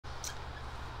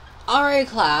Alright,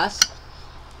 class.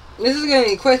 This is going to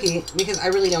be a quickie because I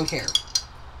really don't care.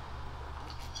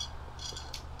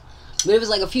 But it was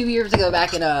like a few years ago,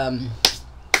 back in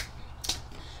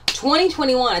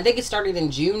 2021. I think it started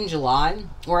in June, July,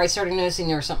 where I started noticing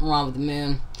there was something wrong with the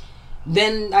moon.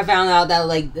 Then I found out that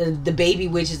like the baby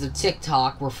witches of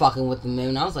TikTok were fucking with the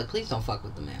moon. I was like, please don't fuck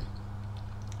with the moon.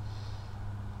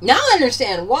 Now I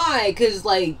understand why, because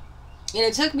like, and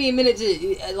it took me a minute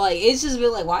to, like, it's just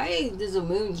been like, why does the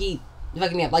moon keep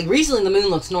fucking me up? Like, recently the moon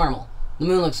looks normal. The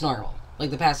moon looks normal.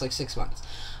 Like, the past, like, 6 months.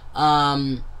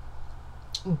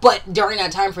 But during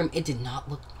that time frame, it did not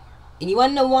look normal. And you want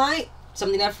to know why?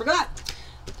 Something I forgot.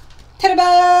 I'm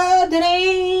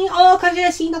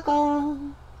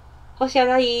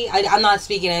not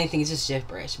speaking anything, it's just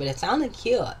gibberish, but it sounded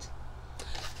cute.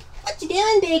 What you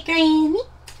doing, Bakery?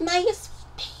 Nice.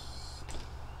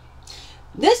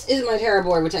 This is my tarot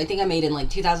board, which I think I made in like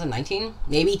 2019.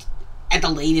 Maybe at the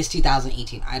latest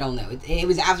 2018. I don't know. It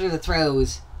was after the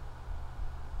throes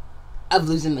of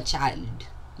losing my child.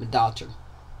 My daughter.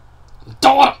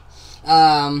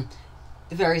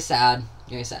 Very sad.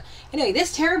 Very sad. Anyway,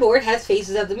 this tarot board has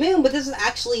faces of the moon, but this is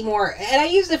actually more, and I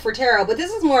used it for tarot, but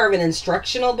this is more of an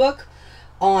instructional book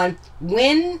on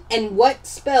when and what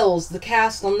spells to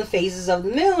cast on the phases of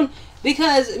the moon.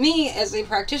 Because me, as a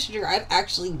practitioner, I've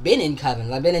actually been in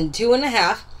covens. I've been in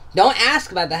 2.5. Don't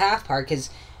ask about the half part,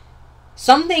 because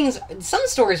some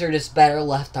stories are just better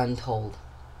left untold.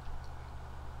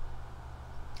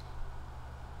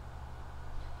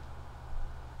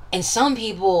 And some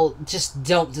people just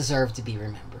don't deserve to be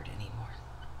remembered anymore.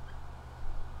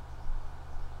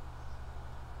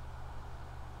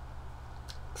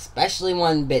 Especially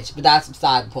one bitch, but that's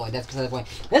beside the point. That's beside the point.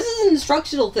 This is an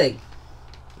instructional thing.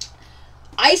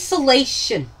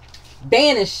 Isolation,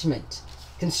 banishment,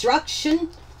 construction,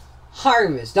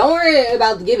 harvest. Don't worry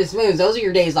about the gibbous moons. Those are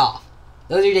your days off.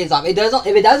 Those are your days off. If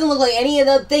it doesn't look like any of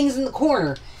the things in the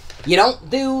corner, you don't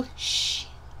do shit.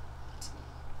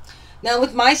 Now,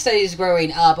 with my studies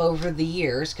growing up over the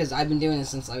years, because I've been doing this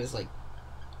since I was like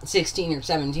 16 or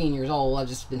 17 years old, I've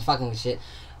just been fucking with shit.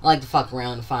 I like to fuck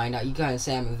around and find out. You kind of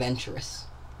say I'm adventurous,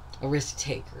 a risk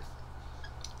taker,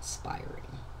 aspiring.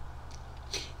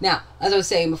 Now, as I was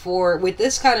saying before, with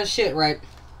this kind of shit, right,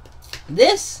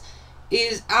 this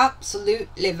is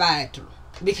absolutely vital.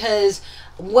 Because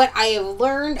what I have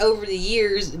learned over the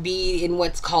years, be in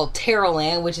what's called tarot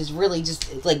land, which is really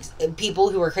just like people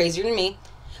who are crazier than me,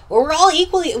 or we're all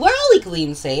equally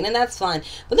insane, and that's fine.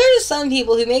 But there are just some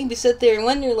people who make me sit there and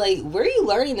wonder, like, where are you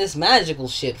learning this magical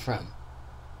shit from?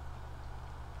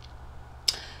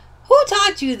 Who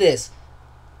taught you this?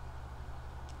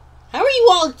 How are you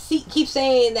all keep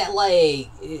saying that, like,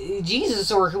 Jesus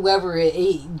or whoever,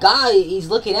 God is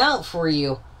looking out for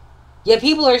you, yet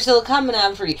people are still coming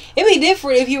after you? It'd be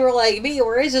different if you were like me,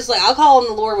 where it's just like, I'll call on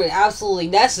the Lord when absolutely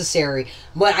necessary,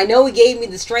 but I know He gave me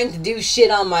the strength to do shit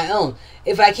on my own.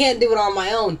 If I can't do it on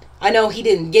my own, I know He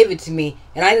didn't give it to me,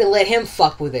 and I didn't let Him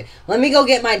fuck with it. Let me go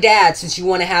get my dad, since you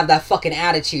want to have that fucking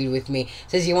attitude with me,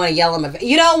 since you want to yell at my face.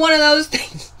 You know, one of those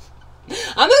things.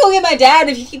 I'm gonna go get my dad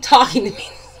if you keep talking to me.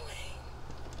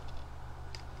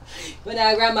 But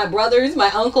I grab my brothers, my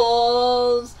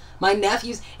uncles, my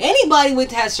nephews, anybody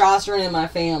with testosterone in my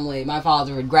family, my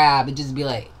father would grab and just be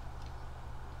like,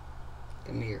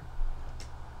 come here.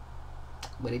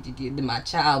 What did you do to my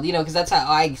child? You know, because that's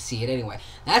how I see it anyway.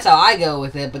 That's how I go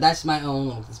with it, but that's my own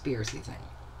little conspiracy thing.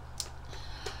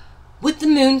 With the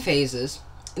moon phases,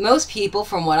 most people,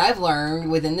 from what I've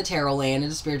learned within the tarot land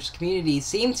and the spiritual community,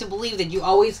 seem to believe that you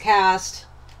always cast,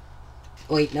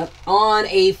 wait, nope, on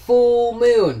a full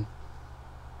moon.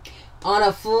 On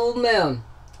a full moon.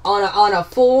 On a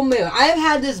full moon. I have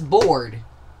had this board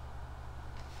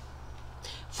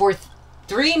for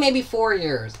 3, maybe 4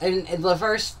 years. And the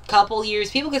first couple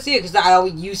years, people could see it because I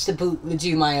always used to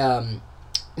do my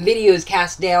videos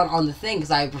cast down on the thing because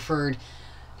I preferred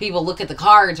people look at the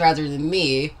cards rather than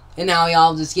me. And now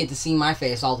y'all just get to see my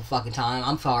face all the fucking time.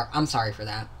 I'm sorry for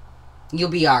that. You'll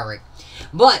be alright.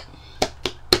 But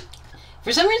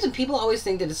for some reason, people always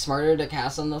think that it's smarter to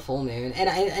cast on the full moon.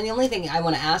 And the only thing I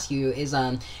want to ask you is,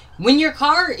 when your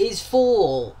car is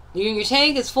full, your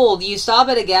tank is full, do you stop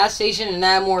at a gas station and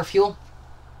add more fuel?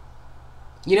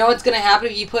 You know what's going to happen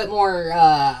if you put more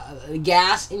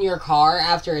gas in your car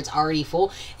after it's already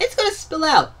full? It's going to spill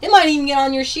out. It might even get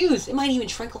on your shoes. It might even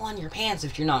trickle on your pants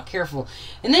if you're not careful.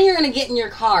 And then you're going to get in your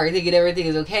car thinking everything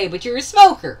is okay, but you're a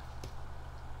smoker.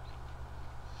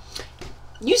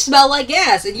 You smell like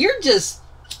gas, and you're just...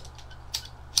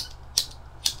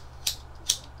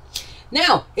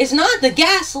 Now, it's not the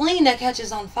gasoline that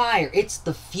catches on fire. It's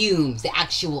the fumes, the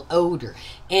actual odor.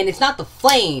 And it's not the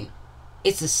flame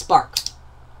It's the spark.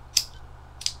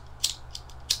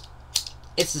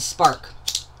 It's the spark.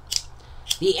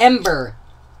 The ember.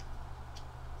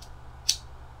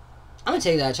 I'm gonna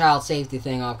take that child safety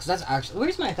thing off, because that's actually...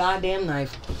 Where's my goddamn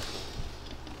knife?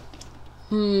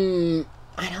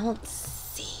 I don't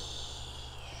see...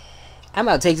 I'm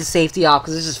about to take the safety off,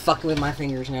 because it's just fucking with my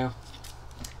fingers now.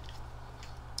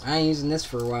 I ain't using this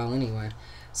for a while anyway.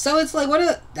 So it's like, what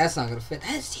a... That's not gonna fit.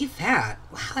 That's too fat.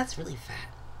 Wow, that's really fat.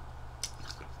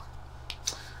 Not gonna work.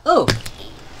 Oh!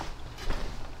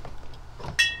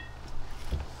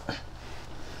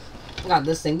 I got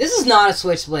this thing. This is not a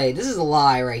switchblade. This is a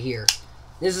lie right here.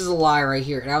 This is a lie right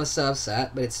here. And I was so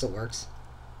upset, but it still works.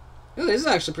 Ooh, this is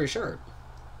actually pretty sharp.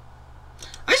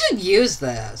 I should use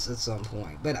this at some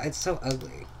point, but it's so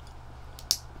ugly.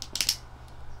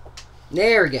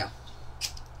 There we go.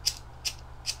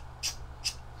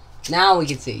 Now we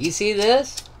can see. You see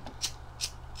this?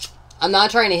 I'm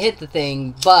not trying to hit the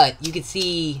thing, but you can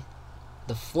see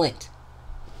the flint.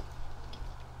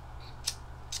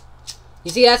 You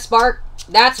see that spark?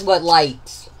 That's what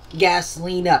lights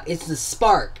gasoline up. It's the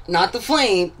spark. Not the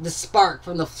flame. The spark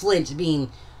from the flint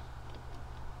being...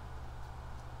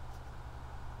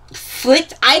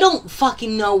 Flicked? I don't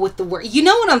fucking know what the word... You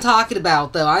know what I'm talking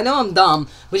about, though. I know I'm dumb,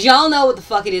 but y'all know what the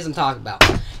fuck it is I'm talking about.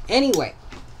 Anyway.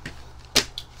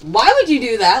 Why would you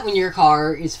do that when your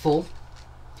car is full?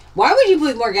 Why would you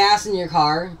put more gas in your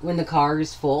car when the car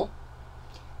is full?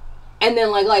 And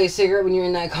then, like, light a cigarette when you're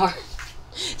in that car?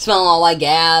 Smelling all like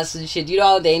gas and shit. You know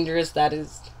how dangerous that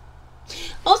is?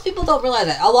 Most people don't realize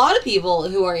that. A lot of people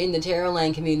who are in the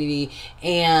Tarotland community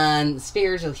and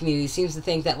spiritual community seems to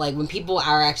think that, like, when people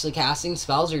are actually casting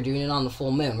spells, they're doing it on the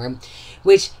full moon, right?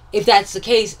 Which, if that's the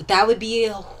case, that would be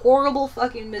a horrible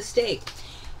fucking mistake.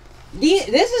 This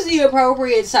is the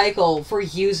appropriate cycle for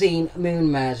using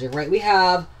moon magic, right? We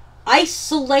have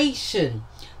isolation.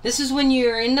 This is when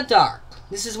you're in the dark.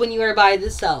 This is when you are by the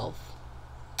self.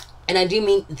 And I do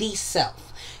mean the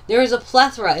self. There is a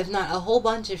plethora, if not a whole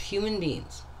bunch of human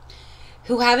beings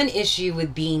who have an issue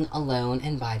with being alone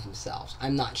and by themselves.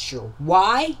 I'm not sure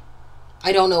why.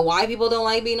 I don't know why people don't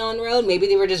like being on the road. Maybe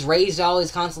they were just raised to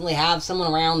always constantly have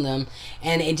someone around them,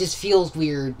 and it just feels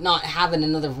weird not having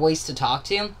another voice to talk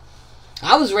to.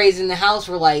 I was raised in the house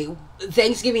where, like,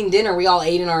 Thanksgiving dinner, we all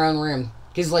ate in our own room.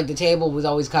 Because, like, the table was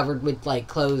always covered with, like,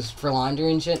 clothes for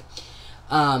laundry and shit.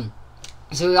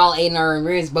 So we all ate in our own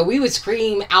rooms. But we would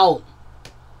scream out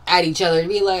at each other to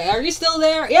be like, are you still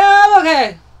there? Yeah, I'm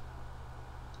okay.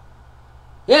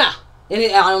 Yeah. And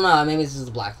I don't know. Maybe this is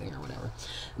a black thing or whatever.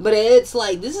 But it's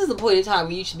like, this is the point in time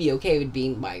where you should be okay with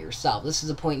being by yourself. This is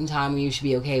a point in time where you should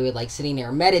be okay with, like, sitting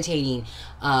there meditating,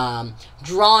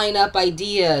 drawing up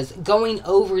ideas, going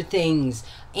over things,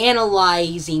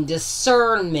 analyzing,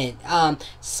 discernment,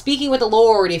 speaking with the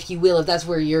Lord, if you will, if that's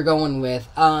where you're going with,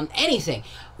 anything.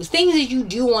 Things that you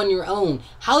do on your own.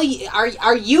 How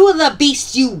are you the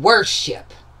beast you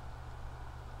worship?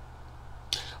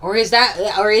 Or is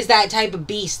that type of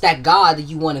beast, that God that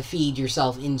you want to feed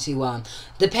yourself into,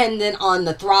 dependent on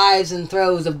the thrives and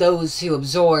throes of those who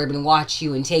absorb and watch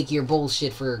you and take your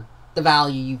bullshit for the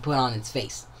value you put on its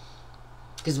face?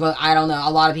 Because, well, I don't know, a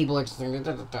lot of people are just like,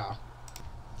 da, da, da.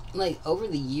 Like, over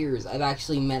the years, I've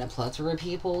actually met a plethora of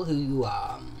people who,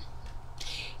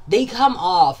 they come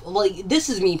off, like, this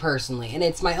is me personally, and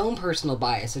it's my own personal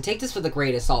bias, so take this with a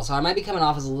grain of salt, so I might be coming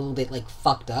off as a little bit, like,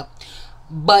 fucked up.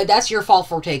 But that's your fault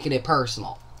for taking it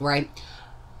personal, right?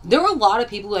 There are a lot of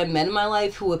people who I've met in my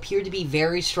life who appear to be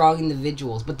very strong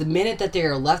individuals, but the minute that they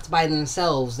are left by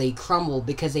themselves, they crumble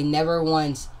because they never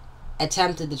once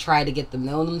attempted to try to get to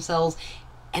know themselves,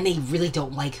 and they really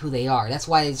don't like who they are. That's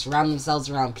why they surround themselves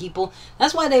around people.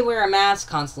 That's why they wear a mask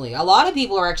constantly. A lot of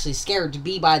people are actually scared to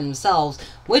be by themselves,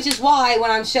 which is why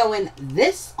when I'm showing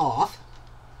this off,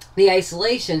 the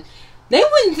isolation, they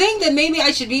wouldn't think that maybe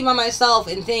I should be by myself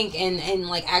and think and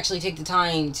like actually take the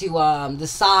time to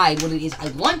decide what it is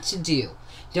I want to do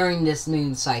during this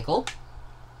moon cycle.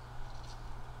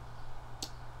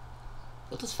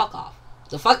 What does fuck off?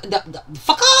 The fuck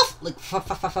off? Like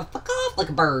fuck off like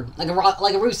a bird, like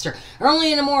a rooster.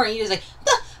 Early in the morning, you just like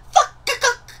the fuck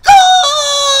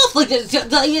off, like just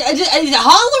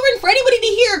hollering for anybody to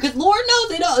hear, because Lord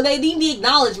knows they need the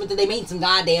acknowledgement that they made some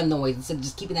goddamn noise instead of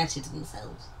just keeping that shit to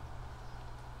themselves.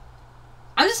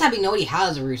 I'm just happy nobody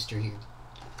has a rooster here.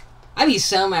 I'd be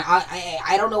so mad.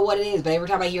 I don't know what it is, but every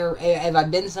time I hear, if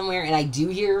I've been somewhere and I do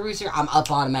hear a rooster, I'm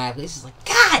up automatically. It's just like,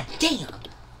 God damn.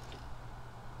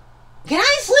 Can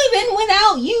I sleep in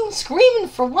without you screaming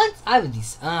for once? I would be,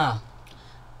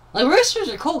 like, roosters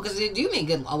are cool because they do make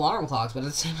good alarm clocks, but at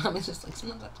the same time, it's just like,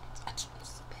 sometimes I just want to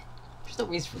sleep in. There's no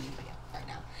reason for me to be up right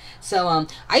now. So,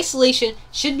 isolation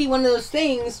should be one of those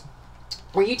things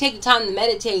where you take the time to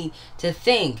meditate, to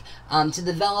think, to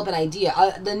develop an idea.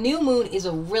 The new moon is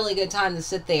a really good time to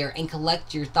sit there and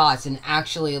collect your thoughts and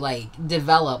actually, like,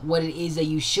 develop what it is that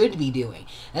you should be doing.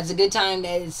 That's a good time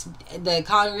to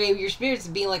congregate with your spirits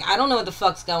and be like, I don't know what the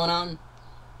fuck's going on,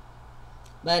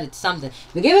 but it's something.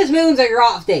 The gibbous moons are your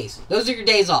off days. Those are your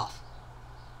days off.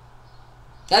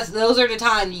 Those are the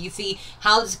times you can see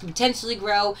how this could potentially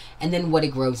grow and then what it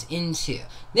grows into.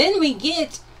 Then we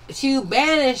get to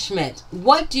banishment.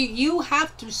 What do you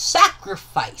have to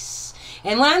sacrifice?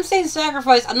 And when I'm saying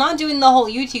sacrifice, I'm not doing the whole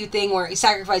YouTube thing where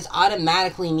sacrifice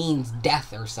automatically means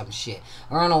death or some shit,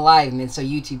 or unalivement, so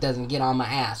YouTube doesn't get on my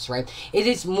ass, right? It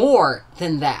is more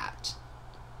than that.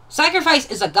 Sacrifice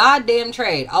is a goddamn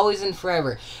trade, always and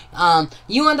forever.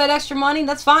 You want that extra money?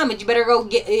 That's fine, but you better go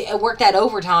work that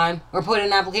overtime, or put in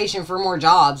an application for more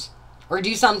jobs, or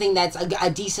do something that's a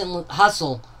decent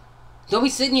hustle. Don't be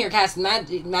sitting here casting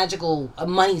magical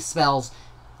money spells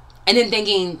and then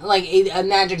thinking, like,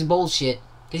 magic's bullshit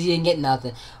because you didn't get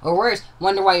nothing. Or worse,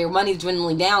 wonder why your money's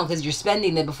dwindling down because you're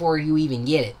spending it before you even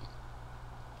get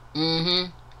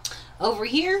it. Over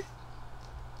here,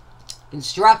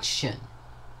 construction.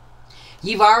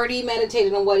 You've already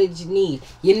meditated on what you need.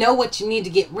 You know what you need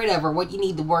to get rid of or what you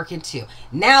need to work into.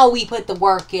 Now we put the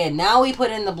work in. Now we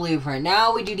put in the blueprint.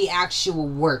 Now we do the actual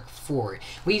work for it.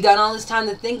 We've done all this time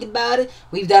to think about it.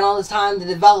 We've done all this time to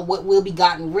develop what will be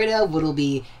gotten rid of, what will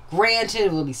be granted,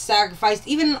 what will be sacrificed.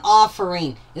 Even an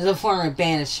offering is a form of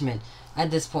banishment at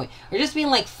this point. Or just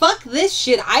being like, fuck this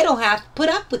shit. I don't have to put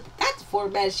up with it. That's a form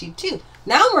of banishment too.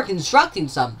 Now we're constructing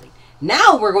something.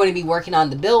 Now we're going to be working on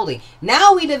the building.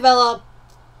 Now we develop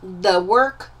the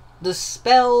work, the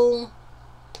spell,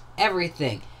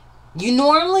 everything. You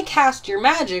normally cast your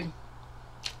magic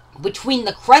between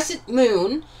the crescent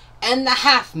moon and the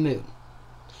half moon.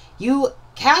 You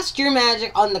cast your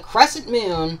magic on the crescent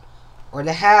moon or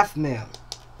the half moon,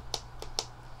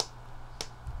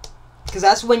 because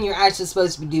that's when you're actually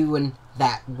supposed to be doing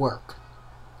that work.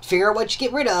 Figure out what you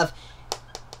get rid of.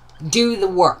 Do the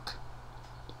work.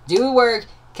 Do the work,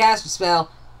 cast a spell,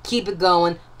 keep it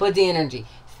going, put the energy.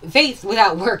 Faith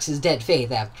without works is dead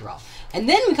faith, after all. And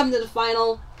then we come to the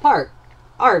final part.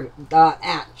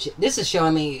 This is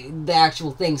showing me the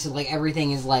actual thing, so, like,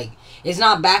 everything is, like, it's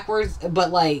not backwards,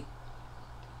 but, like,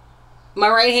 my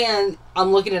right hand,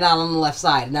 I'm looking it out on the left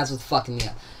side, and that's what's fucking me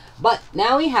up. But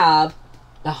now we have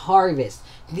the harvest.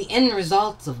 The end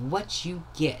results of what you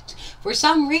get. For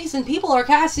some reason, people are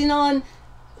casting on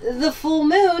the full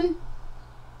moon,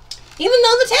 even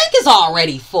though the tank is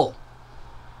already full.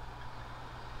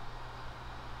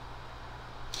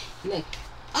 Like,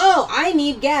 oh, I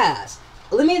need gas.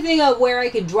 Let me think of where I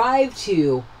could drive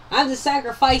to. I have to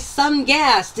sacrifice some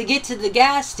gas to get to the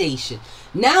gas station.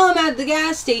 Now I'm at the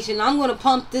gas station. I'm going to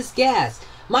pump this gas.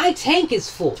 My tank is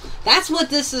full. That's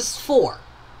what this is for.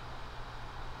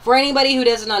 For anybody who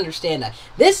doesn't understand that.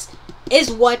 This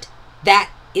is what that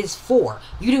is for.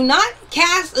 You do not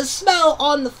cast a spell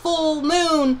on the full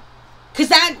moon, because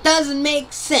that doesn't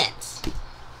make sense.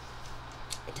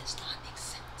 It does not make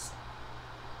sense.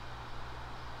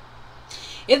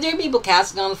 If there are people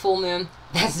casting on the full moon,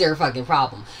 that's their fucking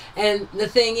problem. And the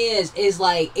thing is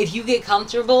like, if you get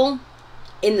comfortable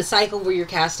in the cycle where you're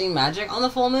casting magic on the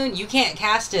full moon, you can't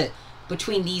cast it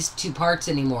between these two parts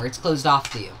anymore. It's closed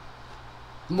off to you.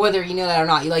 Whether you know that or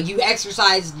not. You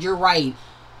exercised your right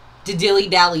to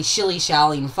dilly-dally,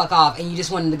 shilly-shally, and fuck off, and you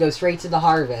just wanted to go straight to the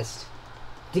harvest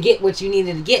to get what you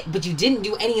needed to get, but you didn't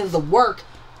do any of the work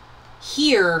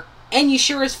here, and you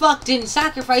sure as fuck didn't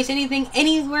sacrifice anything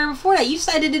anywhere before that. You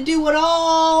decided to do it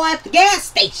all at the gas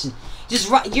station.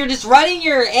 You're just running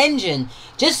your engine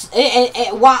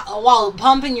while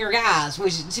pumping your gas,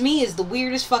 which to me is the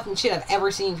weirdest fucking shit I've ever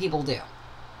seen people do.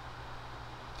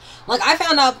 Like, I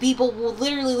found out people will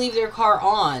literally leave their car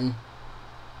on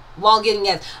while getting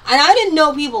gas, and I didn't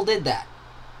know people did that.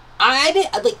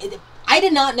 I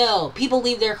did not know people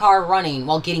leave their car running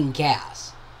while getting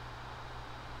gas.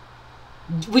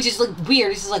 Which is, like,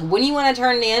 weird. It's just like, when you want to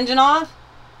turn the engine off,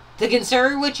 to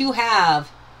conserve what you have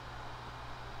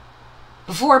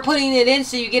before putting it in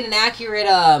so you get an accurate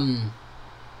amount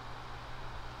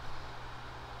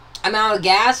of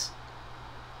gas.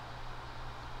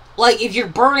 Like, if you're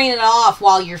burning it off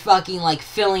while you're fucking, like,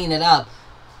 filling it up.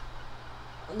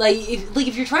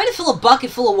 If you're trying to fill a bucket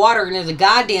full of water and there's a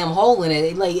goddamn hole in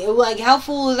it, like how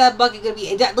full is that bucket gonna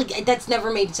be? That's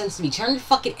never made sense to me. Turn your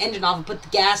fucking engine off and put the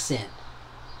gas in.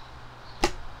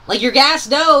 Like, your gas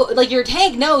like, your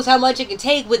tank knows how much it can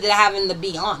take with it having to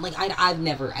be on. Like,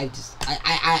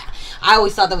 I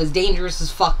always thought that was dangerous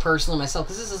as fuck personally myself.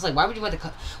 Because this is like, why would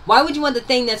you want the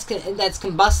thing that's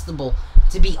combustible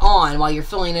to be on while you're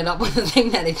filling it up with the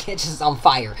thing that it catches on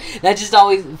fire? That just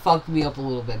always fucked me up a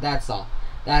little bit. That's all.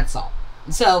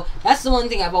 So that's the one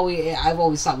thing I've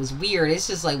always thought was weird. It's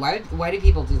just like, why do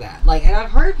people do that? Like, and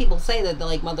I've heard people say that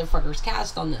like motherfuckers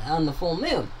cast on the full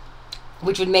moon,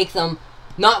 which would make them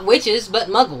not witches but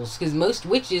muggles, because most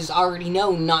witches already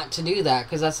know not to do that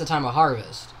because that's the time of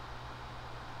harvest.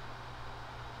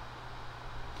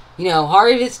 You know,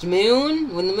 harvest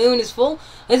moon, when the moon is full,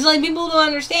 it's like people don't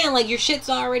understand, like, your shit's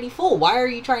already full. Why are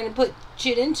you trying to put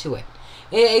shit into it?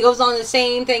 It goes on the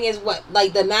same thing as what,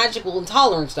 like, the magical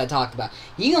intolerance that I talked about.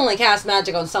 You can only cast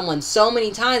magic on someone so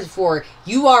many times before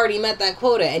you already met that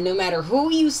quota, and no matter who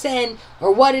you send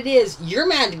or what it is, your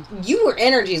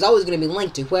energy is always going to be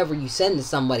linked to whoever you send to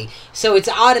somebody. So it's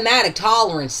automatic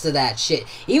tolerance to that shit.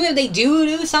 Even if they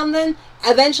do something,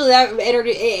 eventually that energy,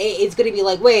 it's going to be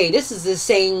like, wait, this is the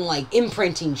same, like,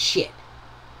 imprinting shit.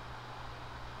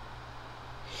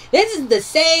 This is the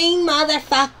same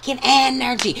motherfucking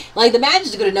energy. Like, the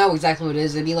magic's gonna know exactly what it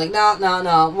is. They'd be like,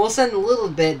 no. We'll send a little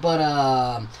bit, but,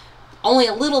 only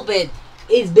a little bit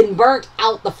has been burnt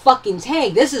out the fucking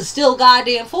tank. This is still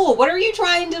goddamn full. What are you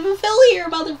trying to fulfill here,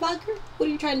 motherfucker? What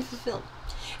are you trying to fulfill?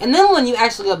 And then when you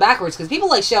actually go backwards, because people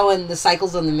like showing the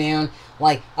cycles on the moon,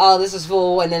 like, oh, this is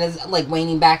full, and then it's like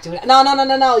waning back to it. No.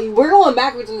 We're going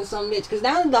backwards into some bitch, because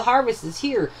now that the harvest is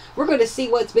here, we're going to see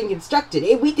what's been constructed.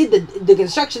 If we did the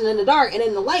construction in the dark and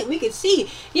in the light, we could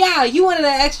see, yeah, you wanted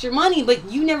that extra money,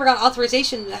 but you never got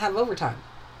authorization to have overtime.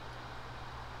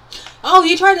 Oh,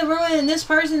 you tried to ruin this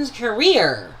person's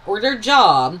career or their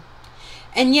job,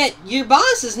 and yet your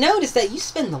boss has noticed that you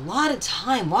spend a lot of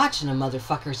time watching a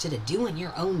motherfucker instead of doing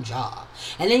your own job.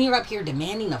 And then you're up here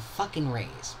demanding a fucking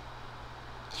raise.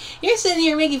 You're sitting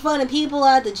here making fun of people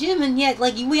at the gym, and yet,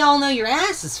 like, we all know your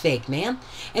ass is fake, man.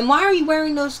 And why are you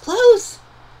wearing those clothes?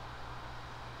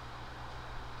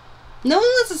 No one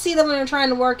wants to see them when they're trying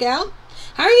to work out.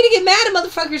 How are you going to get mad at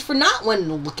motherfuckers for not wanting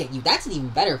to look at you? That's an even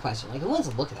better question. Like, who wants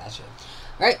to look at that shit?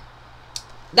 Right?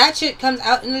 That shit comes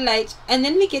out in the light, and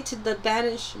then we get to the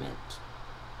banishment.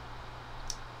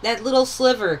 That little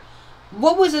sliver.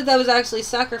 What was it that was actually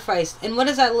sacrificed? And what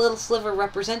does that little sliver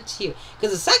represent to you?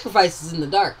 Because the sacrifice is in the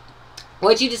dark.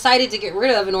 What you decided to get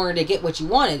rid of in order to get what you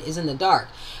wanted is in the dark.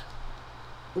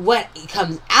 What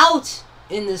comes out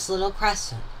in this little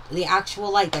crescent, the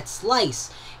actual light, that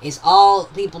slice, is all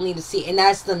people need to see. And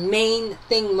that's the main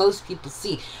thing most people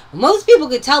see. Most people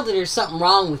could tell that there's something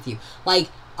wrong with you. Like,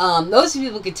 most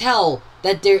people could tell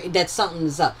that something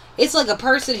is up. It's like a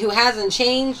person who hasn't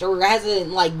changed or hasn't,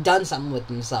 like, done something with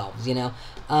themselves, you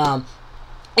know.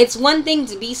 It's one thing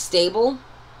to be stable.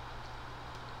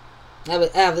 I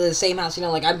have the same house, you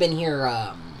know, like, I've been here,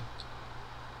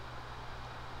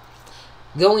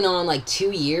 going on, like,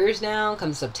 2 years now,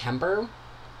 come September.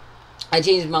 I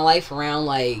changed my life around,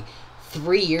 like,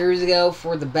 3 years ago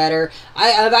for the better.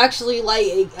 I've actually,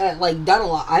 like done a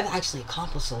lot. I've actually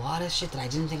accomplished a lot of shit that I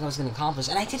didn't think I was going to accomplish.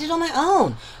 And I did it on my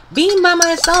own. Being by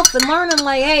myself and learning,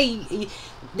 like, hey,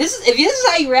 if this is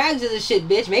how you react to this shit,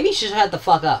 bitch, maybe you should shut the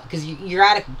fuck up. Because you're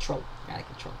out of control. You're out of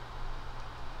control.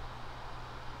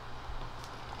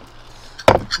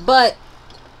 But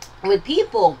with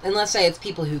people, and let's say it's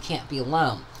people who can't be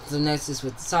alone. Because I've noticed this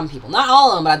with some people. Not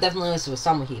all of them, but I've definitely noticed it with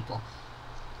some people.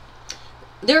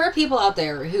 There are people out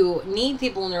there who need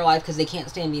people in their life because they can't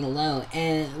stand being alone.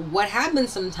 And what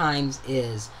happens sometimes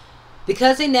is,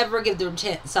 because they never give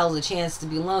themselves a chance to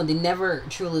be alone, they never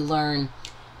truly learn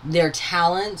their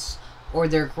talents or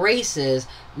their graces,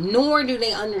 nor do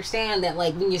they understand that,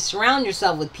 like, when you surround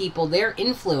yourself with people, their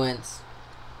influence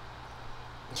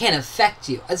can affect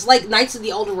you. It's like Knights of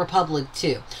the Old Republic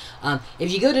too.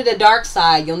 If you go to the dark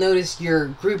side, you'll notice your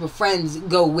group of friends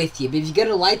go with you. But if you go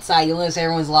to the light side, you'll notice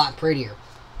everyone's a lot prettier.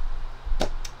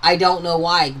 I don't know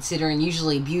why, considering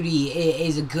usually beauty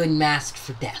is a good mask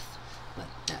for death. But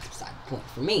that's beside the point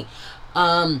for me.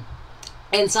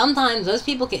 And sometimes those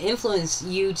people can influence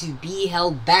you to be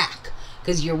held back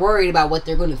because you're worried about what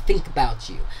they're going to think about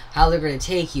you, how they're going to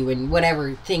take you, and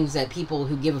whatever things that people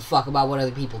who give a fuck about what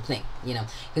other people think, you know.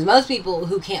 Because most people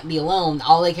who can't be alone,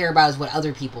 all they care about is what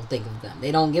other people think of them.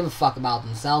 They don't give a fuck about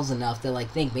themselves enough to,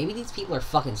 like, think, maybe these people are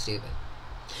fucking stupid.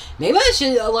 Maybe I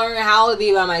should learn how to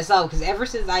be by myself, because ever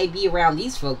since I be around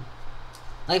these folk,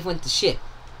 life went to shit.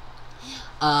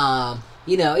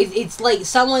 You know, it's like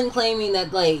someone claiming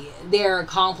that, like, they're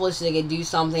accomplished, they can do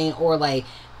something, or, like,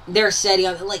 they're steady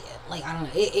on, like I don't know,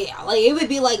 it would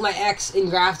be like my ex in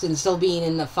Grafton still being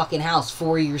in the fucking house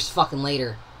 4 years fucking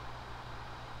later.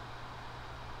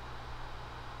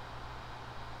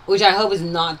 Which I hope is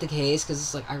not the case, because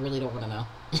it's like, I really don't want to know.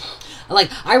 Like,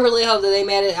 I really hope that they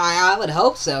made it. I would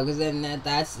hope so, because then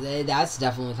that's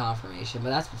definitely confirmation,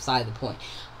 but that's beside the point.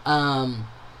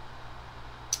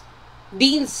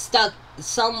 Being stuck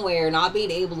somewhere, not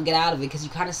being able to get out of it, because you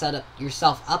kind of set up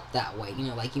yourself up that way. You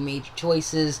know, like, you made your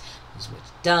choices, this is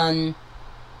what's done,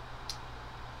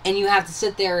 and you have to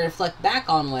sit there and reflect back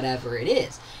on whatever it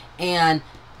is. And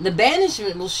the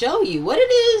banishment will show you what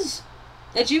it is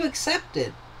that you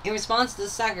accepted in response to the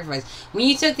sacrifice. When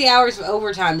you took the hours of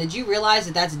overtime, did you realize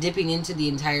that that's dipping into the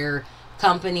entire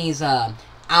company's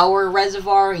hour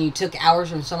reservoir, and you took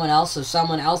hours from someone else, so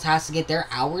someone else has to get their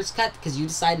hours cut because you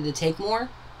decided to take more?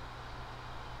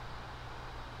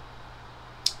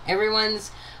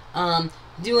 Everyone's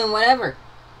doing whatever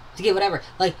to get whatever.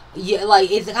 Like,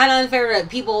 it's kind of unfair that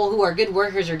people who are good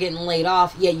workers are getting laid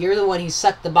off, yet you're the one who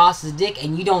sucked the boss's dick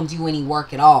and you don't do any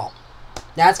work at all.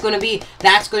 That's going to be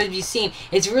seen.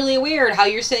 It's really weird how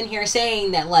you're sitting here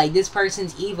saying that, like, this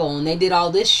person's evil and they did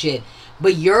all this shit,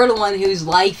 but you're the one whose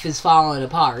life is falling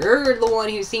apart. You're the one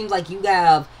who seems like you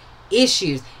have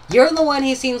issues. You're the one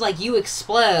who seems like you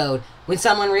explode when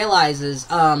someone realizes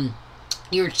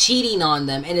you're cheating on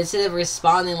them, and instead of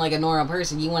responding like a normal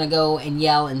person, you want to go and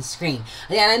yell and scream.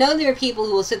 And I know there are people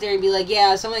who will sit there and be like,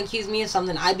 yeah, if someone accused me of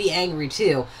something, I'd be angry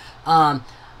too.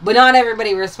 But not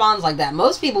everybody responds like that.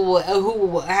 Most people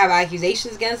who have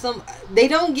accusations against them, they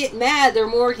don't get mad. They're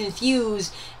more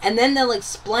confused. And then they'll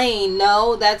explain,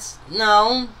 no, that's,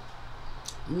 no.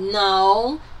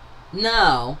 And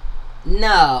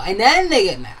then they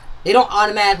get mad. They don't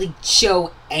automatically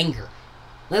show anger.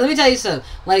 Like, let me tell you something.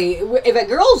 Like, if a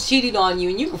girl's cheating on you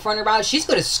and you confront her about it, she's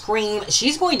going to scream,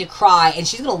 she's going to cry, and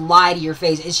she's going to lie to your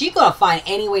face, and she's going to find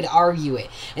any way to argue it.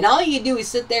 And all you do is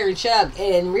sit there and shut up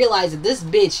and realize that this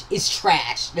bitch is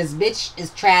trash. This bitch is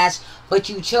trash, but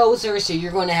you chose her, so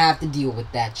you're going to have to deal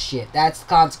with that shit. That's the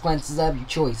consequences of your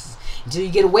choices. Until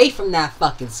you get away from that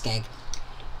fucking skank,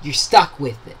 you're stuck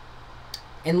with it.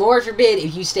 And Lord forbid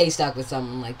if you stay stuck with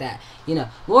someone like that. You know,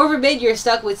 Lord forbid you're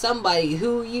stuck with somebody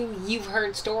who you've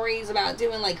heard stories about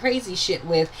doing like crazy shit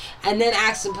with, and then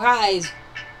act surprised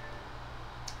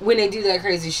when they do that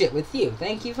crazy shit with you.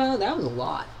 Thank you, phone. That was a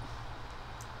lot.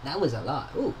 That was a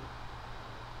lot. Ooh.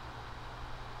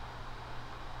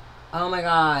 Oh my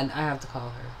God, I have to call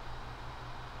her.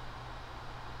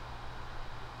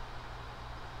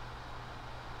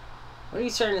 What are you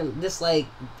starting to dislike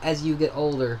as you get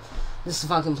older? This is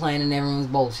fucking playing and everyone's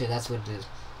bullshit. That's what it is.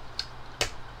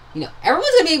 You know,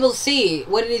 everyone's gonna be able to see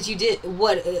what it is you did,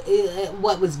 what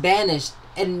was banished,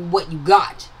 and what you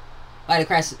got by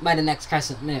the next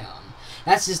crescent moon.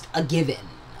 That's just a given.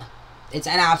 It's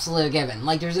an absolute given.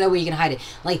 Like, there's no way you can hide it.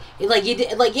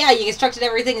 Yeah, you constructed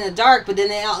everything in the dark, but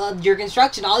then your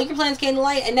construction, all your plans came to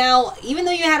light, and now, even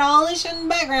though you had all this shit in the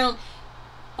background,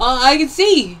 I can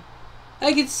see.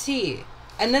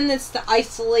 And then it's the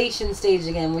isolation stage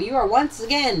again, where you are once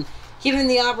again given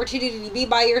the opportunity to be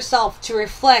by yourself, to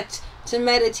reflect, to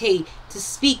meditate, to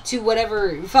speak to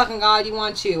whatever fucking God you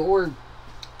want to, or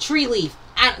tree leaf.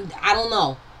 I don't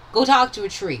know. Go talk to a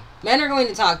tree. Men are going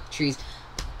to talk to trees.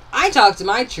 I talk to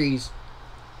my trees.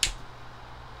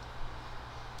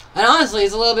 And honestly,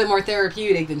 it's a little bit more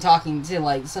therapeutic than talking to,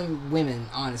 like, some women,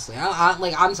 honestly.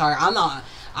 I'm sorry,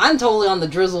 I'm totally on the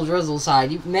drizzle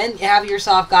side. You men have your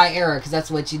soft guy era, because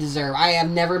that's what you deserve. I have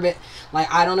never been,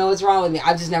 like, I don't know what's wrong with me.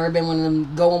 I've just never been one of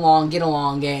them go along, get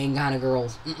along gang kind of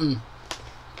girls.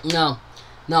 No,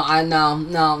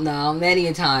 many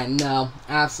a time. No,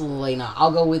 absolutely not.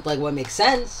 I'll go with, like, what makes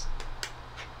sense.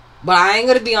 But I ain't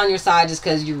gonna be on your side just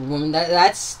because you're a woman.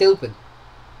 That's stupid.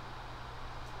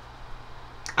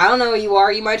 I don't know who you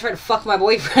are. You might try to fuck my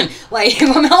boyfriend. Like,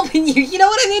 if I'm helping you, you know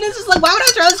what I mean? It's just like, why would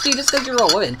I trust you just because you're a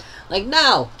woman? Like,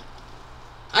 no.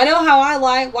 I know how I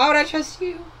lie. Why would I trust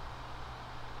you?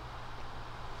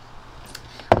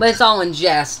 But it's all in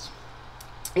jest.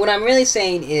 What I'm really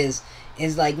saying is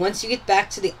like, once you get back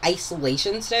to the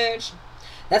isolation stage,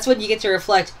 that's when you get to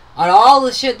reflect on all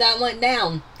the shit that went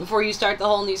down before you start the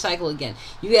whole new cycle again.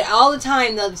 You get all the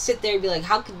time to sit there and be like,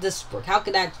 how could this work? How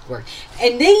could that work?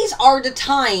 And these are the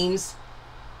times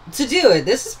to do it.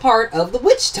 This is part of the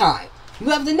witch time.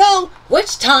 You have to know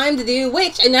which time to do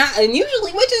which, and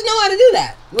usually witches know how to do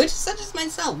that. Witches such as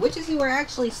myself, witches who are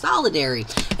actually solitary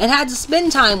and had to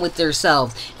spend time with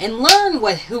themselves and learn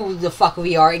who the fuck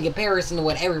we are in comparison to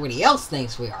what everybody else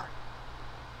thinks we are.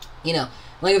 You know,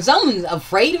 like, if someone's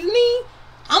afraid of me,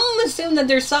 I'm going to assume that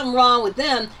there's something wrong with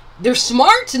them, They're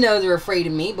smart to know they're afraid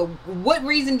of me, but what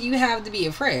reason do you have to be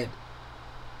afraid?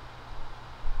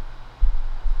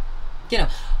 You know,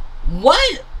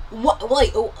 what,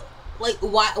 like,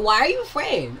 why are you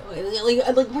afraid?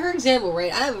 Like, for example,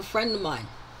 right, I have a friend of mine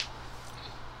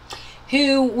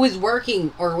who was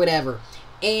working or whatever,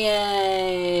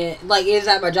 and, like, is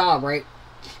at my job, right?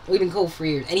 We've been cool for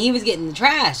years, and he was getting the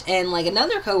trash, and, like,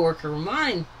 another coworker of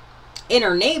mine and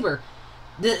her neighbor,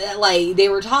 like, they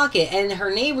were talking, and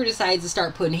her neighbor decides to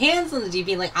start putting hands on the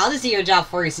GP, like, I'll just do your job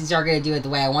for you since you're going to do it the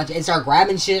way I want you, and start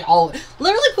grabbing shit,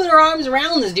 literally put her arms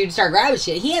around this dude and start grabbing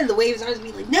shit. He had to wave his arms and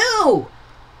be like, no!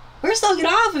 First off, get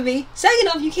off of me. Second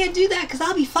off, you can't do that because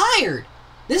I'll be fired.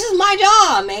 This is my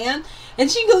job, man.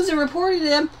 And she goes and reported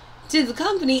him to the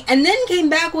company, and then came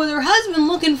back with her husband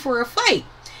looking for a fight.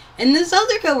 And this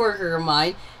other coworker of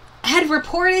mine had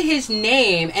reported his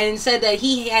name and said that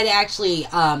he had actually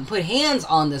put hands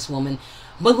on this woman.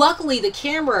 But luckily, the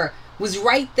camera was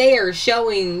right there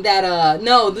showing that,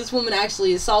 no, this woman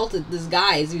actually assaulted this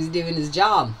guy as he was doing his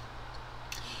job.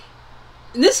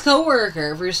 This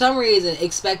coworker, for some reason,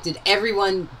 expected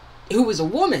everyone who was a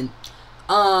woman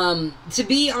to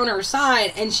be on her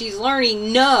side, and she's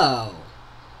learning, no.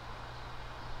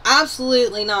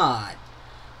 Absolutely not.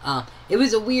 It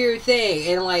was a weird thing,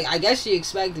 and, like, I guess she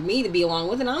expected me to be along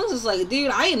with it, and I was just like, dude,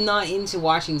 I am not into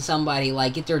watching somebody,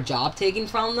 like, get their job taken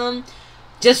from them,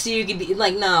 just so you can be,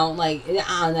 like, no, like, no.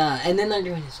 And then they're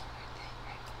doing this weird thing,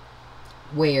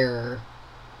 right? Where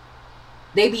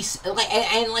they be, like,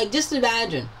 and like, just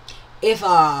imagine, if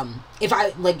I,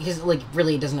 like, because, like,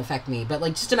 really it doesn't affect me, but,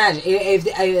 like, just imagine, if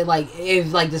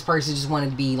this person just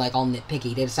wanted to be, like, all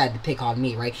nitpicky, they decided to pick on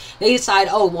me, right? They decide,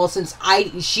 oh, well, since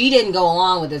she didn't go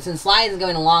along with it, since Sly isn't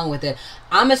going along with it,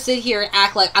 I'm gonna sit here and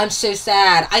act like I'm so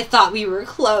sad, I thought we were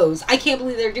close, I can't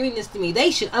believe they're doing this to me,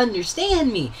 they should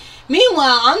understand me.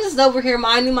 Meanwhile, I'm just over here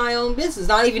minding my own business,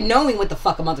 not even knowing what the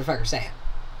fuck a motherfucker's saying.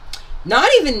 Not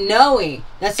even knowing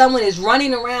that someone is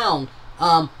running around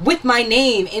with my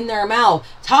name in their mouth,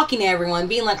 talking to everyone,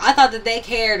 being like, I thought that they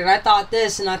cared, and I thought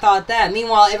this, and I thought that.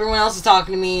 Meanwhile, everyone else is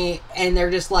talking to me, and they're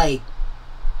just like,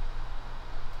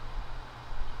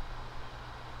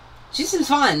 this is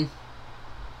fun.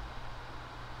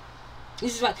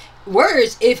 This is fun.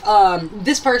 Worse, if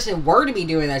this person were to be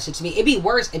doing that shit to me, it'd be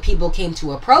worse if people came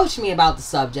to approach me about the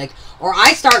subject, or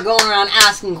I start going around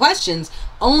asking questions,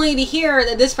 only to hear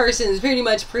that this person is pretty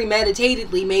much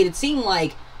premeditatedly made it seem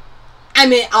like, I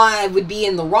mean, I would be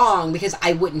in the wrong because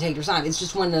I wouldn't take their side. It's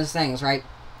just one of those things, right?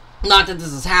 Not that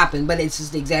this has happened, but it's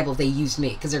just an example if they used me,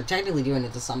 because they're technically doing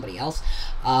it to somebody else.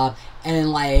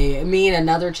 And, like, me and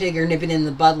another chick are nipping in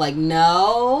the bud, like,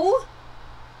 no,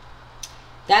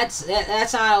 that's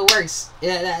not how it works.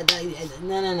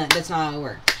 No, that's not how it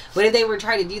works. But if they were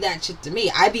trying to do that shit to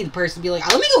me, I'd be the person to be like,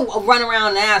 let me go run around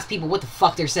and ask people what the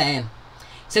fuck they're saying.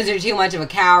 Since they're too much of a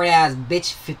coward-ass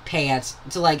bitch pants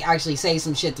to, like, actually say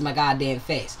some shit to my goddamn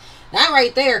face. That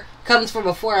right there comes from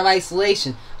a form of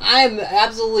isolation. I'm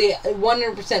absolutely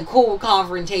 100% cool with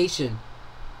confrontation.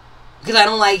 Because I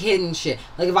don't like hidden shit.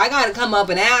 Like, if I gotta come up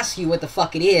and ask you what the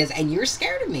fuck it is, and you're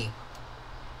scared of me,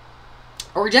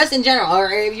 or just in general, or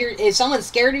if someone's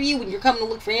scared of you when you're coming to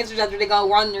look for answers after they go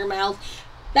run their mouth,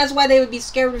 that's why they would be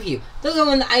scared of you. They'll go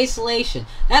into isolation.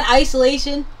 That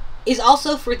isolation is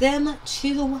also for them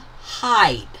to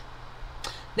hide.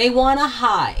 They want to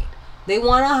hide. They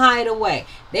want to hide away.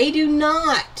 They do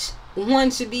not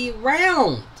want to be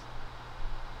around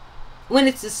when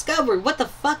it's discovered what the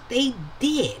fuck they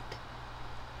did.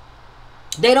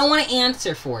 They don't want to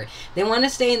answer for it. They want to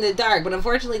stay in the dark. But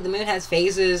unfortunately, the moon has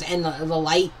phases, and the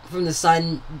light from the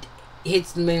sun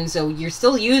hits the moon, so you're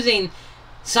still using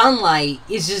sunlight.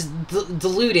 It's just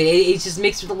diluted. It's just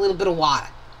mixed with a little bit of water.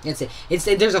 That's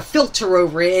it. There's a filter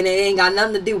over it, and it ain't got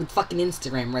nothing to do with fucking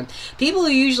Instagram, right? People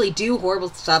who usually do horrible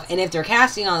stuff, and if they're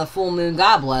casting on the full moon,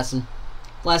 God bless them.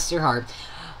 Bless their heart.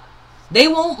 They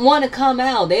won't want to come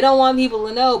out. They don't want people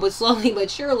to know, but slowly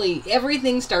but surely,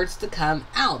 everything starts to come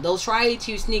out. They'll try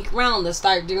to sneak around. They'll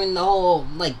start doing the whole,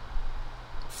 like,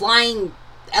 flying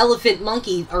elephant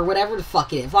monkey, or whatever the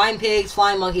fuck it is. Flying pigs,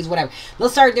 flying monkeys, whatever. They'll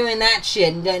start doing that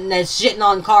shit, and then they're shitting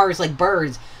on cars like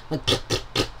birds. Like,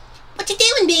 what you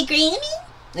doing, big granny?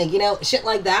 Like, you know, shit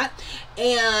like that.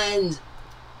 And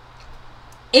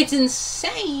it's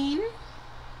insane,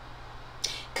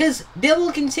 because they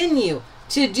will continue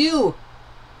to do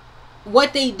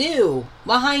what they do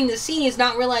behind the scenes,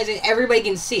 not realizing everybody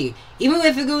can see. Even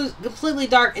if it goes completely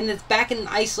dark and it's back in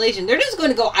isolation, they're just going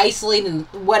to go isolate in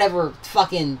whatever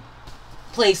fucking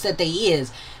place that they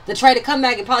is. They'll try to come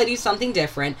back and probably do something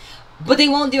different, but they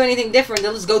won't do anything different.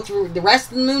 They'll just go through the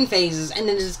rest of the moon phases and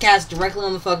then just cast directly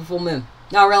on the fucking full moon.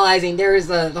 Not realizing there is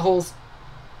the whole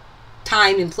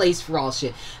time and place for all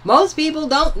shit. Most people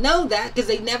don't know that because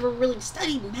they never really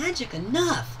studied magic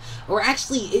enough. Or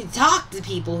actually talked to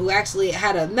people who actually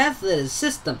had a method, a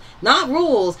system. Not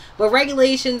rules, but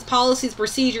regulations, policies,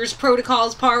 procedures,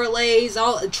 protocols, parlays,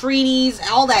 all treaties,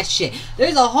 all that shit.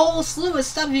 There's a whole slew of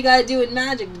stuff you gotta do in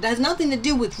magic that has nothing to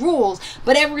do with rules,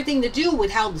 but everything to do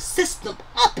with how the system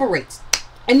operates.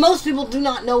 And most people do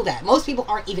not know that. Most people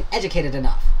aren't even educated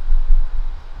enough.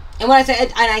 And when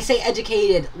I say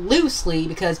educated loosely,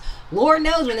 because Lord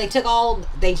knows when they took when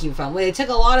they took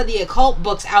a lot of the occult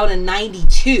books out in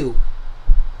 '92.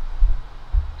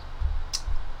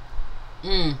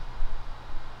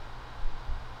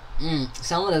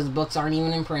 Some of those books aren't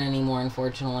even in print anymore,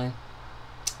 unfortunately.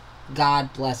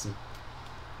 God bless them.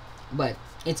 But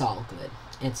it's all good.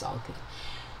 It's all good.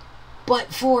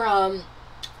 But for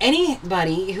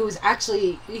anybody who's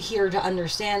actually here to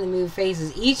understand the moon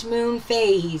phases, each moon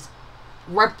phase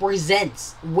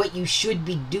represents what you should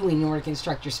be doing in order to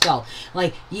construct your spell.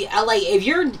 Like if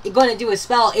you're going to do a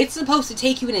spell, it's supposed to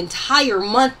take you an entire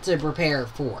month to prepare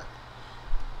for.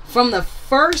 From the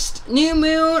first new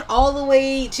moon all the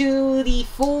way to the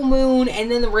full moon,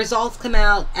 and then the results come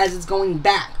out as it's going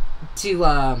back to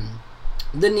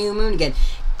the new moon again.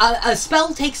 A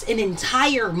spell takes an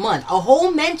entire month, a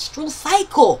whole menstrual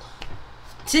cycle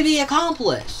to be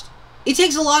accomplished. It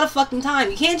takes a lot of fucking time.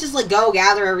 You can't just go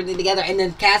gather everything together and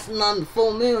then cast it on the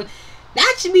full moon.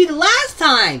 That should be the last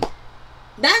time.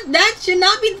 That should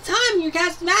not be the time you're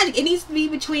casting magic. It needs to be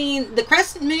between the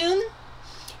crescent moon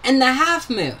and the half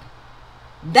moon.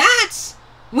 That's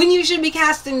when you should be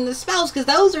casting the spells, because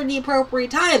those are the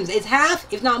appropriate times. It's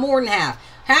half, if not more than half.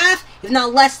 Half, if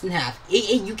not less than half.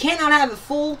 You cannot have it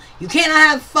full. You cannot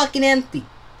have it fucking empty.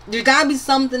 There's gotta be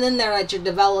something in there that you're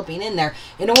developing in there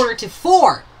in order to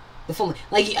for the full moon.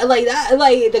 Like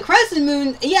the crescent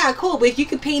moon, yeah, cool. But if you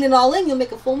could paint it all in, you'll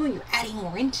make a full moon. You're adding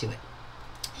more into it.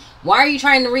 Why are you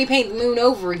trying to repaint the moon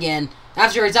over again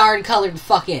after it's already colored the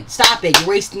fuck in? Stop it. You're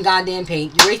wasting goddamn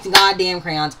paint. You're wasting goddamn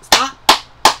crayons. Stop.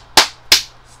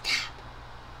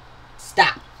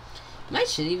 Stop. Is my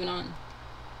shit even on?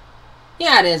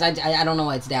 Yeah, it is. I don't know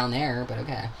why it's down there, but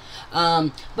okay.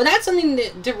 But that's something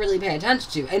to really pay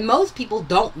attention to. And most people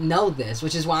don't know this,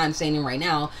 which is why I'm saying it right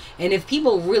now. And if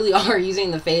people really are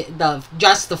using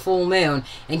just the full moon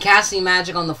and casting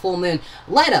magic on the full moon,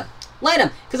 let them. Let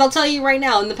them. Because I'll tell you right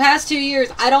now, in the past 2 years,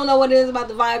 I don't know what it is about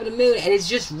the vibe of the moon, and it's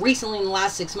just recently in the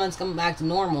last 6 months coming back to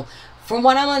normal. From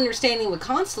what I'm understanding with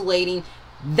constellating,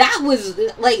 that was,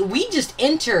 we just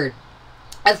entered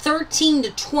a 13 to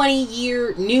 20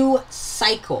 year new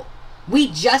cycle.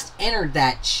 We just entered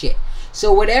that shit.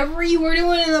 So whatever you were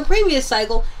doing in the previous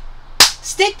cycle,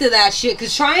 stick to that shit,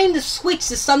 because trying to switch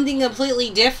to something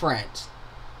completely different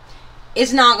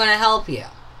is not going to help you.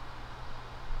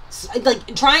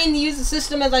 Trying to use the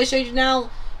system as I showed you now,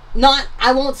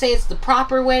 I won't say it's the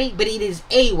proper way, but it is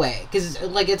a way, because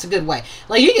it's a good way.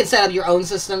 You can set up your own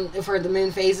system for the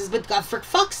moon phases, but God, for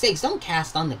fuck's sakes, don't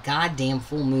cast on the goddamn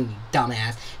full moon, you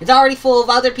dumbass. It's already full of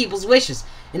other people's wishes,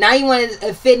 and now you want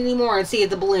to fit anymore and see if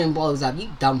the balloon blows up. You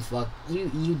dumb fuck.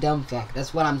 You dumb fuck.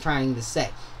 That's what I'm trying to say.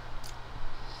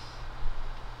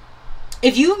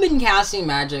 If you've been casting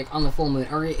magic on the full moon,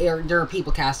 or there are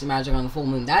people casting magic on the full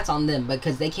moon, that's on them,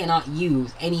 because they cannot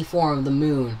use any form of the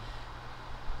moon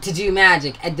to do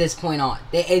magic at this point on.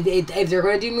 If they're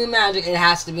going to do moon magic, it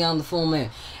has to be on the full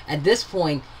moon. At this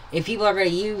point, if people are going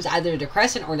to use either the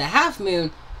crescent or the half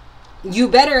moon, you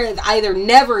better have either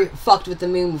never fucked with the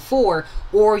moon before,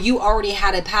 or you already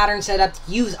had a pattern set up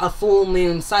to use a full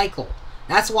moon cycle.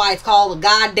 That's why it's called a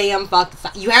goddamn fuck.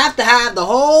 You have to have the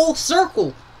whole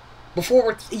circle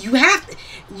before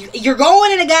you're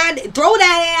going in a throw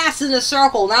that ass in a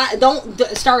circle. Don't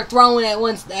start throwing it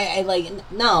once.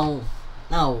 No.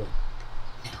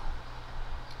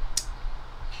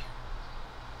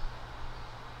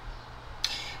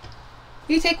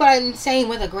 You take what I'm saying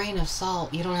with a grain of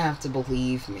salt. You don't have to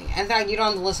believe me. In fact, you don't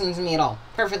have to listen to me at all.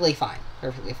 Perfectly fine.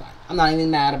 Perfectly fine. I'm not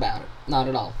even mad about it. Not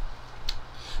at all.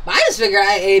 But I just figured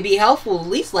it'd be helpful to at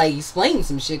least explain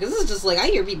some shit, because this is just I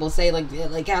hear people say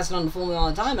casting on the full moon all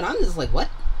the time, and I'm just what?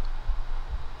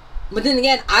 But then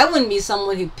again, I wouldn't be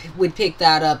someone who would pick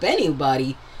that up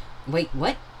anybody. Wait,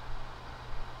 what?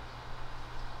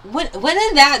 What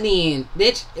did that mean,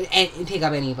 bitch? And pick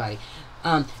up anybody.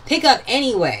 Pick up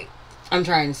anyway. I'm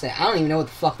trying to say. I don't even know what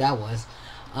the fuck that was.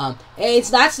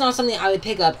 That's not something I would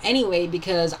pick up anyway,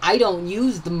 because I don't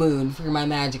use the moon for my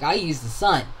magic. I use the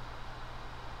sun.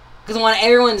 Because I want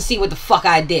everyone to see what the fuck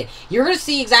I did. You're going to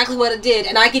see exactly what I did,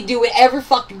 and I can do it every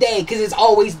fucking day, because it's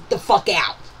always the fuck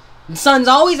out. The sun's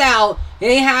always out. It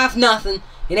ain't half nothing.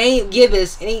 It ain't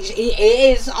gibbous. It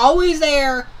is always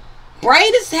there,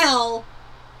 bright as hell,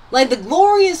 like the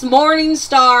glorious morning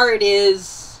star it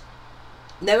is.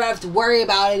 Never have to worry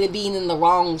about it being in the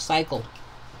wrong cycle.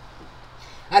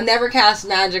 I've never cast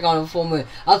magic on a full moon.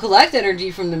 I'll collect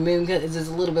energy from the moon because it's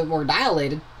a little bit more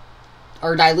dilated.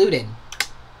 Or diluted.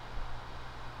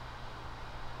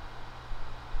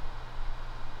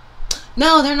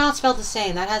 No, they're not spelled the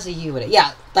same. That has a U in it.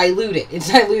 Yeah, diluted.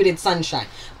 It's diluted sunshine.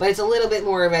 But it's a little bit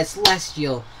more of a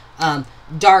celestial,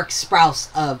 dark sprouts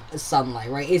of sunlight,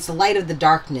 right? It's the light of the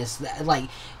darkness. Like,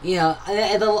 you know,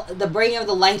 the bringing of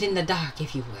the light in the dark,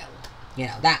 if you will. You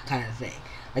know, that kind of thing.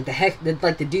 Like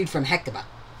like the dude from Hecabuck.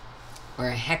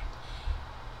 Or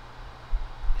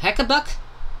Hecabuck?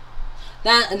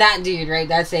 That dude, right?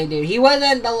 That same dude. He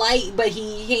wasn't the light, but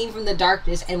he came from the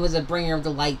darkness and was a bringer of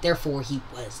the light. Therefore, he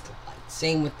was the light.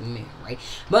 Same with the moon, right?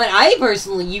 But I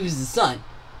personally use the sun.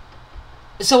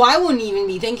 So I wouldn't even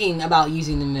be thinking about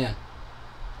using the moon.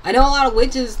 I know a lot of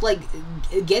witches, like,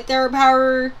 get their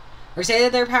power, or say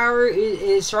that their power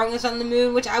is strongest on the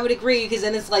moon, which I would agree, because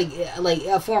then it's like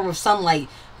a form of sunlight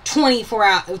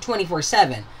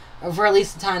 24/7. For at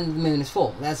least the time the moon is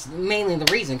full. That's mainly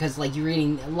the reason, because like you're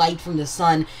getting light from the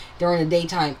sun during the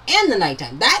daytime and the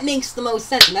nighttime. That makes the most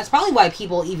sense, and that's probably why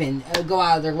people even go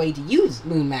out of their way to use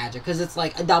moon magic, because it's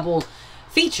like a double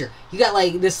feature. You got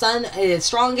like the sun is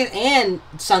strongest and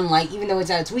sunlight, even though it's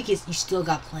at its weakest, you still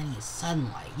got plenty of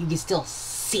sunlight. You can still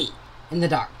see in the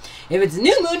dark. If it's a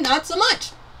new moon, not so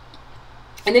much.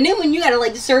 And the new moon, you gotta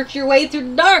like search your way through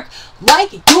the dark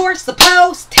like you're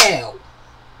supposed to.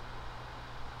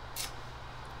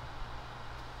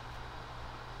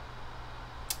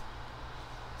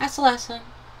 That's the lesson.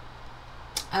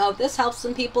 I hope this helps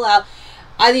some people out.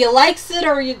 Either you likes it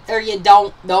or you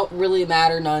don't. Don't really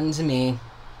matter none to me.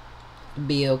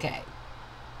 Be okay.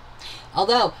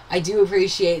 Although, I do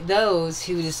appreciate those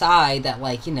who decide that,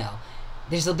 like, you know,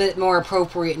 there's a bit more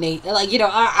appropriate... Like, you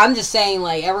know, I'm just saying,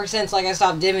 like, ever since, like, I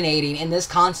stopped divinating and this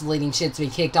constellating shit's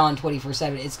been kicked on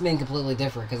 24/7, it's been completely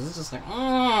different. Because it's just like,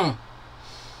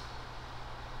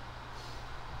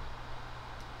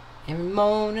 Every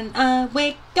morning I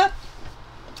wake up,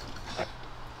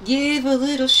 give a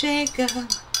little shake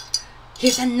up.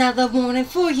 Here's another warning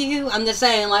for you. I'm just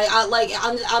saying, like,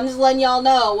 I'm just letting y'all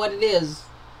know what it is.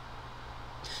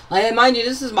 Like, mind you,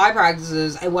 this is my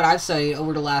practices and what I've studied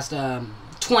over the last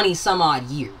 20 some odd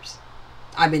years.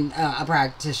 I've been a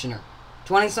practitioner,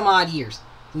 20 some odd years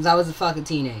since I was a fucking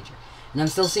teenager, and I'm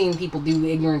still seeing people do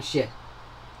ignorant shit.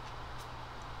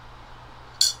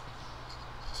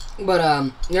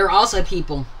 But, there are also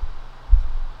people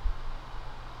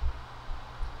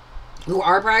who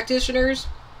are practitioners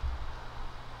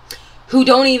who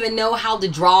don't even know how to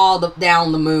draw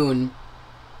down the moon.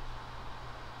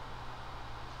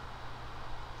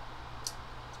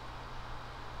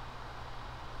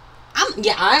 I'm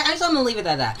gonna leave it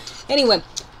at that. Anyway,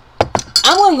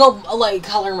 I'm gonna go, like,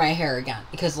 color my hair again,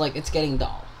 because, like, it's getting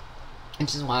dull.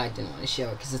 Which is why I didn't want to show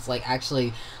it, because it's like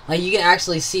actually, like, you can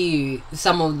actually see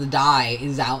some of the dye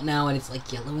is out now, and it's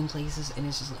like yellow in places, and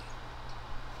it's just like.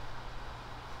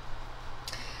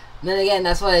 And then again,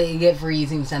 that's what I get for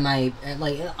using like,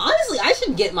 honestly, I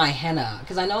should get my henna,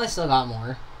 because I know I still got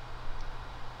more.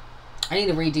 I need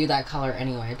to redo that color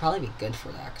anyway. It'd probably be good for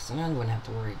that, because then I wouldn't have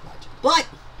to worry about it. But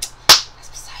that's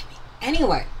beside me.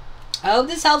 Anyway, I hope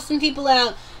this helps some people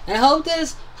out, and I hope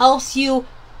this helps you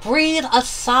breathe a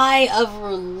sigh of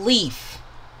relief.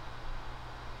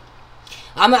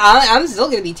 I'm still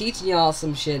gonna be teaching y'all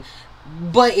some shit,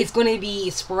 but it's gonna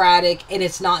be sporadic, and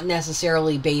it's not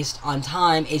necessarily based on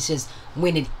time. It's just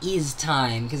when it is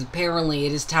time, because apparently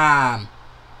it is time.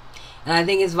 And I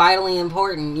think it's vitally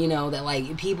important, you know, that,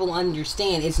 like, people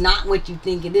understand it's not what you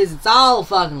think it is. It's all a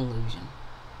fucking illusion.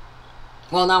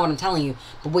 Well, not what I'm telling you,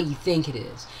 but what you think it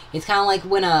is. It's kind of like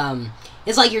when,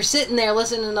 it's like you're sitting there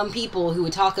listening to them people who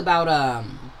would talk about,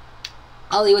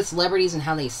 Hollywood celebrities and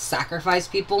how they sacrifice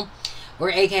people. Or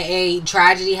AKA,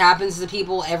 tragedy happens to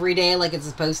people every day like it's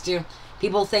supposed to.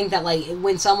 People think that, like,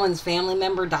 when someone's family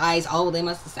member dies, oh, they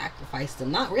must have sacrificed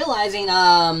them. Not realizing,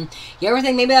 you ever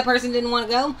think maybe that person didn't want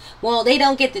to go? Well, they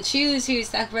don't get to choose who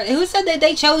sacrificed. Who said that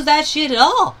they chose that shit at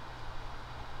all?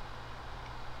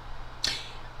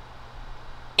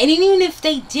 And even if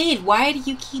they did, why do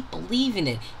you keep believing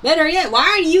it? Better yet,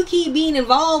 why do you keep being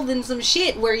involved in some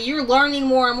shit where you're learning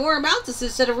more and more about this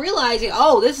instead of realizing,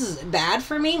 oh, this is bad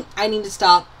for me? I need to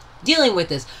stop dealing with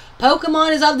this.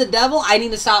 Pokemon is of the devil. I need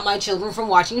to stop my children from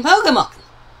watching Pokemon.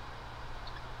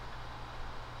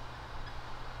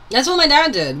 That's what my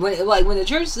dad did. When the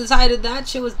church decided that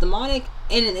shit was demonic,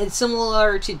 and it's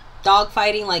similar to dog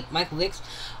fighting, like Michael Vick's.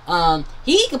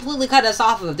 He completely cut us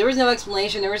off of it. There was no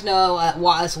explanation. There was no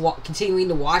us continuing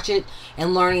to watch it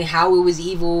and learning how it was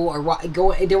evil or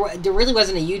there really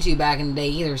wasn't a YouTube back in the day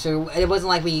either. So it wasn't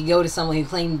like we could go to someone who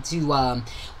claimed to want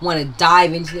to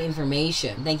dive into the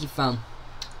information. Thank you, phone.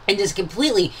 And just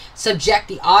completely subject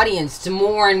the audience to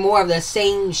more and more of the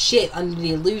same shit under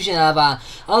the illusion of,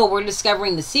 oh, we're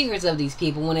discovering the secrets of these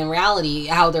people, when in reality,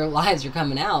 how their lives are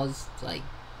coming out is like,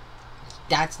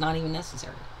 that's not even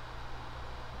necessary.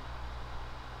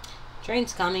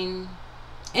 Train's coming.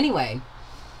 Anyway,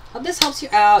 hope this helps you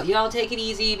out. You all take it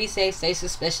easy, be safe, stay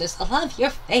suspicious. I love your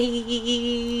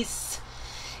face.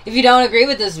 If you don't agree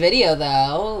with this video,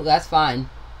 though, that's fine.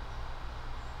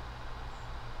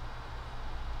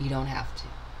 You don't have to.